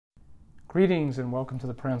Greetings and welcome to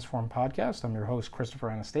the Transform Podcast. I'm your host,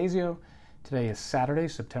 Christopher Anastasio. Today is Saturday,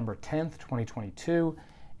 September 10th, 2022,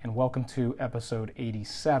 and welcome to episode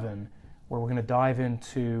 87, where we're going to dive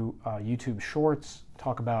into YouTube Shorts,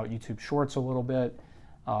 talk about YouTube Shorts a little bit,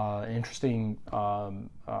 an interesting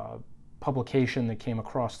publication that came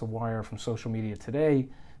across the wire from Social Media Today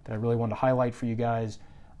that I really wanted to highlight for you guys.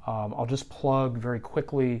 I'll just plug very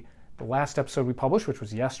quickly the last episode we published, which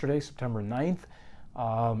was yesterday, September 9th.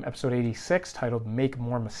 Episode 86, titled Make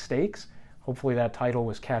More Mistakes. Hopefully that title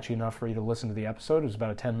was catchy enough for you to listen to the episode. It was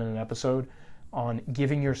about a 10-minute episode on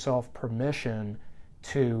giving yourself permission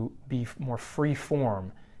to be more free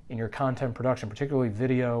form in your content production, particularly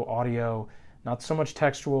video, audio, not so much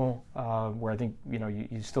textual, where I think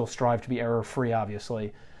you still strive to be error-free,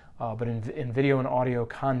 obviously, but in video and audio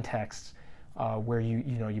contexts where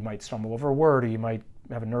you might stumble over a word, or you might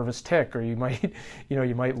have a nervous tick, or you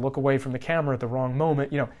might look away from the camera at the wrong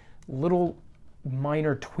moment. Little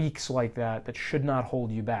minor tweaks like that should not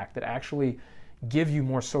hold you back, that actually give you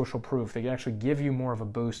more social proof, they actually give you more of a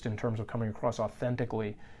boost in terms of coming across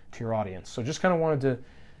authentically to your audience. So just kind of wanted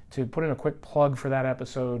to put in a quick plug for that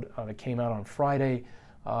episode that came out on Friday.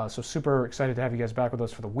 So super excited to have you guys back with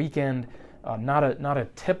us for the weekend. Not a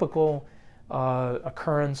typical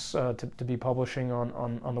occurrence to be publishing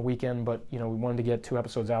on the weekend, but we wanted to get 2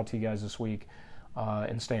 episodes out to you guys this week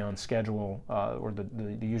and stay on schedule, or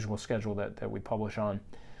the usual schedule that we publish on.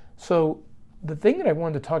 So the thing that I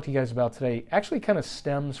wanted to talk to you guys about today actually kind of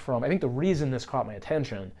stems from, I think the reason this caught my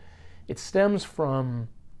attention, it stems from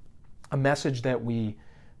a message that we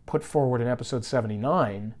put forward in episode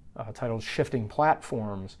 79 titled Shifting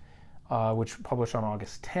Platforms, which published on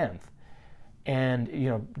August 10th. And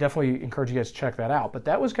definitely encourage you guys to check that out. But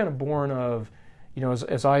that was kind of born of,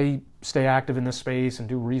 as I stay active in this space and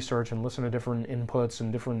do research and listen to different inputs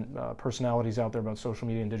and different personalities out there about social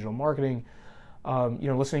media and digital marketing,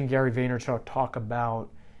 listening to Gary Vaynerchuk talk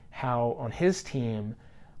about how on his team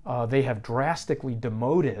they have drastically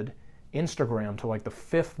demoted Instagram to like the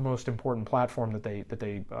 5th most important platform that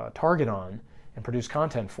they target on and produce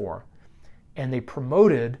content for, and they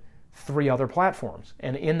promoted 3 other platforms.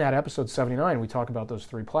 And in that episode 79, we talk about those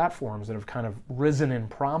 3 platforms that have kind of risen in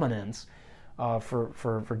prominence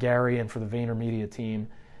for Gary and for the VaynerMedia team.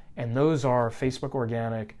 And those are Facebook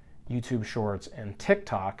Organic, YouTube Shorts, and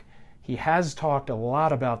TikTok. He has talked a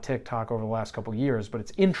lot about TikTok over the last couple of years, but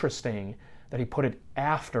it's interesting that he put it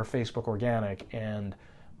after Facebook Organic and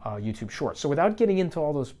YouTube Shorts. So without getting into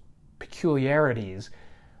all those peculiarities,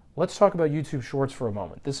 let's talk about YouTube Shorts for a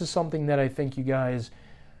moment. This is something that I think you guys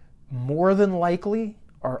more than likely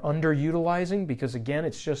are underutilizing, because again,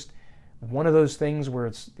 it's just one of those things where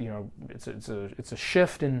it's a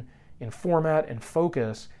shift in format and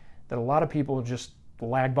focus that a lot of people just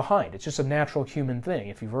lag behind. It's just a natural human thing.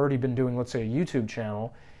 If you've already been doing, let's say, a YouTube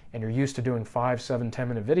channel and you're used to doing 5, 7,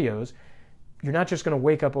 10-minute videos, you're not just going to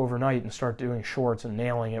wake up overnight and start doing shorts and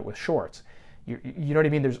nailing it with shorts. You know what I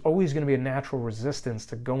mean? There's always going to be a natural resistance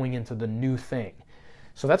to going into the new thing.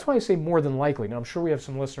 So that's why I say more than likely. Now, I'm sure we have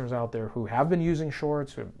some listeners out there who have been using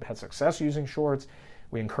shorts, who have had success using shorts.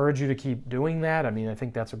 We encourage you to keep doing that. I mean, I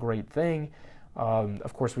think that's a great thing.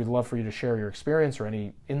 Of course, we'd love for you to share your experience or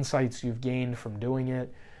any insights you've gained from doing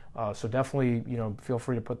it. So definitely, feel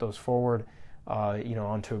free to put those forward,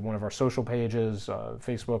 onto one of our social pages,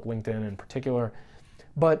 Facebook, LinkedIn in particular.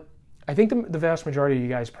 But I think the vast majority of you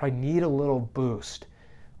guys probably need a little boost.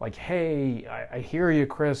 Like, hey, I hear you,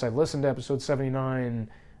 Chris. I listened to episode 79.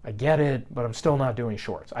 I get it, but I'm still not doing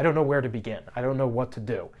shorts. I don't know where to begin. I don't know what to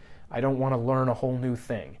do. I don't want to learn a whole new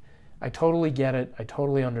thing. I totally get it. I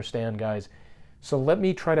totally understand, guys. So let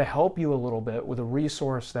me try to help you a little bit with a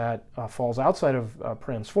resource that falls outside of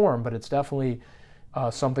Transform, but it's definitely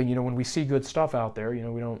something, when we see good stuff out there,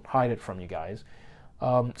 we don't hide it from you guys.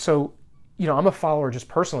 So, I'm a follower, just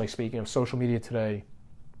personally speaking, of Social Media Today,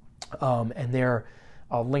 and their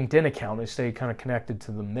LinkedIn account. I stay kind of connected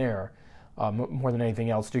to them there more than anything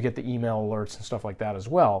else. Do get the email alerts and stuff like that as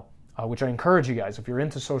well, which I encourage you guys. If you're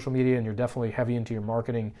into social media and you're definitely heavy into your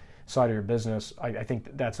marketing side of your business, I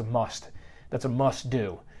think that's a must. That's a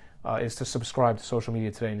must-do, is to subscribe to Social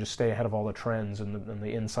Media Today and just stay ahead of all the trends and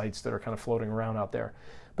the insights that are kind of floating around out there.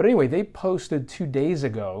 But anyway, they posted 2 days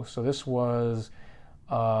ago, so this was,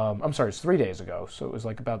 it's 3 days ago, so it was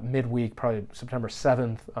like about midweek, probably September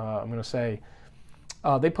 7th, I'm going to say.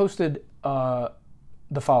 They posted the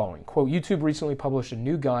following, quote, YouTube recently published a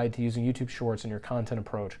new guide to using YouTube Shorts in your content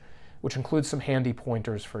approach, which includes some handy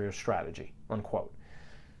pointers for your strategy, unquote.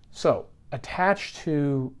 So attached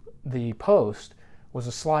to the post was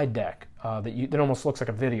a slide deck that almost looks like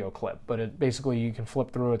a video clip, but it basically, you can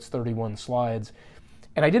flip through, it's 31 slides.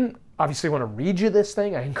 And I didn't obviously want to read you this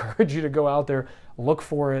thing, I encourage you to go out there, look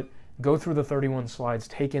for it, go through the 31 slides,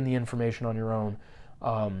 take in the information on your own,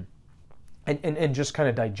 and just kind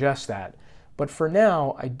of digest that. But for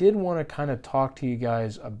now, I did want to kind of talk to you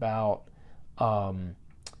guys about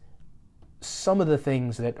some of the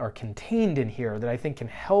things that are contained in here that I think can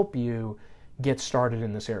help you get started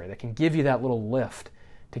in this area, that can give you that little lift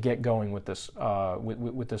to get going with this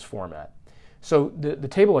with this format. So the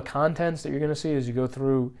table of contents that you're going to see as you go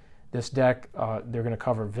through this deck, they're going to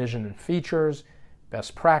cover vision and features,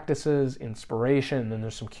 best practices, inspiration, and then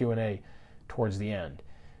there's some Q&A towards the end.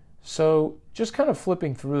 So just kind of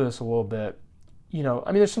flipping through this a little bit,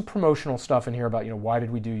 there's some promotional stuff in here about, why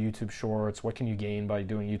did we do YouTube Shorts? What can you gain by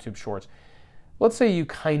doing YouTube Shorts? Let's say you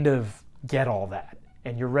kind of get all that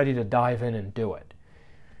and you're ready to dive in and do it.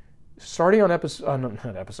 Starting on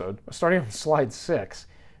starting on slide 6,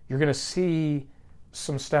 you're going to see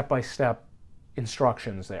some step-by-step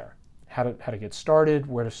instructions there. How to get started,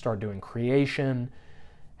 where to start doing creation,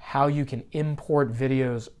 how you can import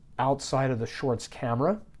videos outside of the Shorts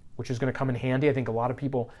camera, which is going to come in handy. I think a lot of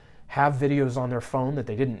people have videos on their phone that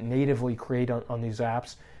they didn't natively create on these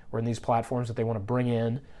apps or in these platforms that they want to bring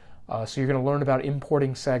in. So you're going to learn about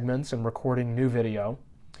importing segments and recording new video.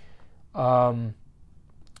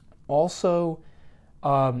 Also,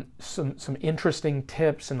 some interesting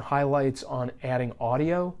tips and highlights on adding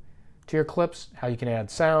audio to your clips, how you can add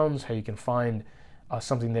sounds, how you can find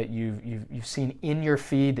something that you've seen in your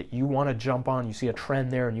feed that you want to jump on. You see a trend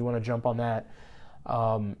there and you want to jump on that.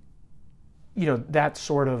 That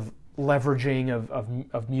sort of leveraging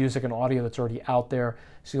of music and audio that's already out there.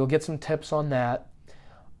 So you'll get some tips on that.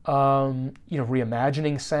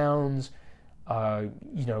 Reimagining sounds,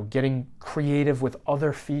 getting creative with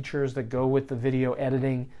other features that go with the video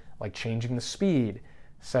editing, like changing the speed,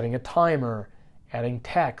 setting a timer, adding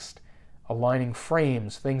text, aligning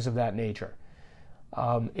frames, things of that nature.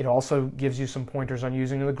 It also gives you some pointers on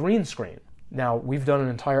using the green screen. Now, we've done an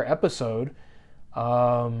entire episode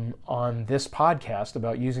on this podcast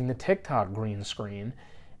about using the TikTok green screen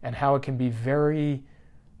and how it can be very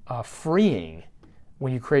freeing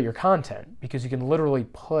when you create your content, because you can literally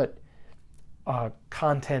put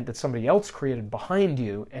content that somebody else created behind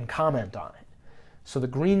you and comment on it. So the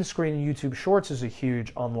green screen in YouTube Shorts is a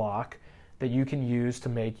huge unlock that you can use to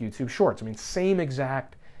make YouTube Shorts. I mean, same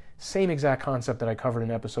exact concept that I covered in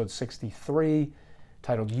episode 63,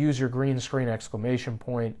 titled Use Your Green Screen!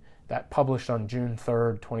 That published on June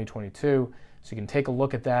 3rd, 2022. So you can take a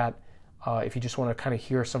look at that if you just want to kind of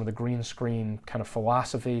hear some of the green screen kind of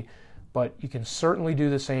philosophy. But you can certainly do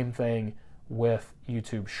the same thing with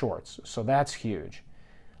YouTube Shorts. So that's huge.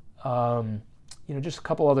 Just a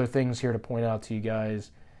couple other things here to point out to you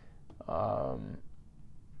guys. How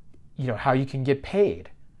you can get paid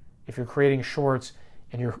if you're creating shorts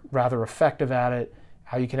and you're rather effective at it,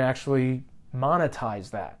 how you can actually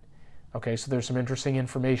monetize that. Okay, so there's some interesting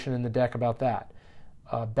information in the deck about that.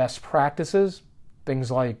 Best practices,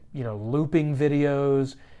 things like, looping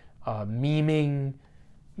videos, meming,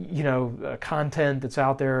 content that's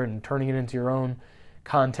out there and turning it into your own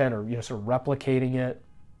content, or sort of replicating it.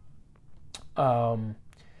 How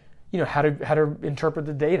to interpret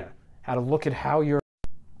the data, how to look at how your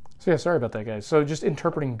sorry about that, guys. So just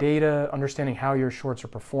interpreting data, understanding how your shorts are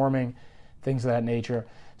performing, things of that nature.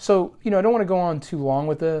 So I don't want to go on too long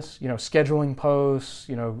with this. Scheduling posts,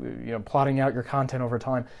 plotting out your content over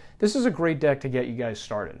time. This is a great deck to get you guys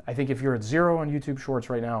started. I think if you're at 0 on YouTube Shorts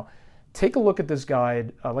right now, take a look at this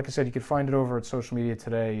guide. Like I said, you can find it over at Social Media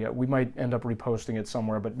Today. We might end up reposting it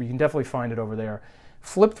somewhere, but you can definitely find it over there.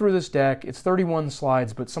 Flip through this deck. It's 31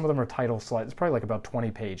 slides, but some of them are title slides. It's probably like about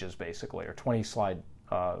 20 pages, basically, or 20 slides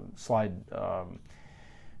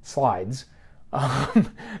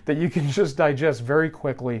that you can just digest very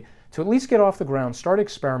quickly to at least get off the ground, start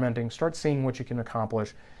experimenting, start seeing what you can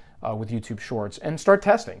accomplish with YouTube Shorts, and start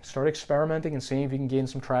testing, start experimenting and seeing if you can gain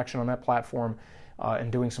some traction on that platform.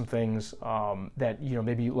 And doing some things that,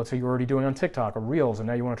 maybe, let's say you're already doing on TikTok or Reels, and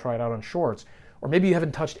now you want to try it out on Shorts. Or maybe you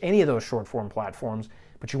haven't touched any of those short form platforms,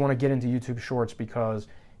 but you want to get into YouTube Shorts because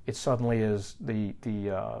it suddenly is the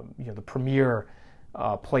premier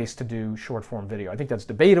place to do short form video. I think that's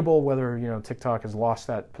debatable whether TikTok has lost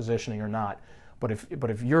that positioning or not. But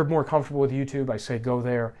if you're more comfortable with YouTube, I say go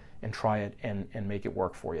there and try it and make it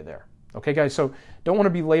work for you there. Okay, guys. So don't want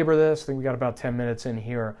to belabor this. I think we got about 10 minutes in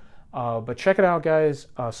here. But check it out, guys.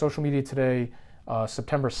 Social Media Today,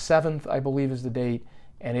 September 7th, I believe, is the date,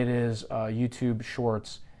 and it is YouTube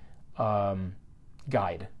Shorts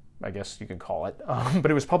guide, I guess you could call it. But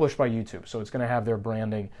it was published by YouTube, so it's going to have their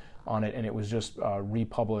branding on it, and it was just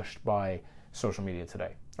republished by Social Media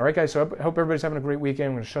Today. All right, guys, so I hope everybody's having a great weekend.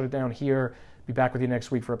 I'm going to shut it down here. Be back with you next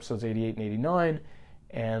week for episodes 88 and 89,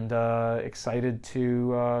 and excited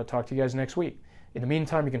to talk to you guys next week. In the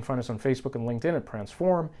meantime, you can find us on Facebook and LinkedIn at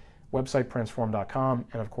Pransform, website pransform.com,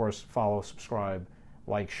 and of course, follow, subscribe,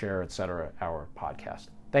 like, share, etc. our podcast.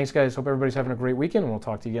 Thanks, guys. Hope everybody's having a great weekend, and we'll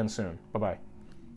talk to you again soon. Bye-bye.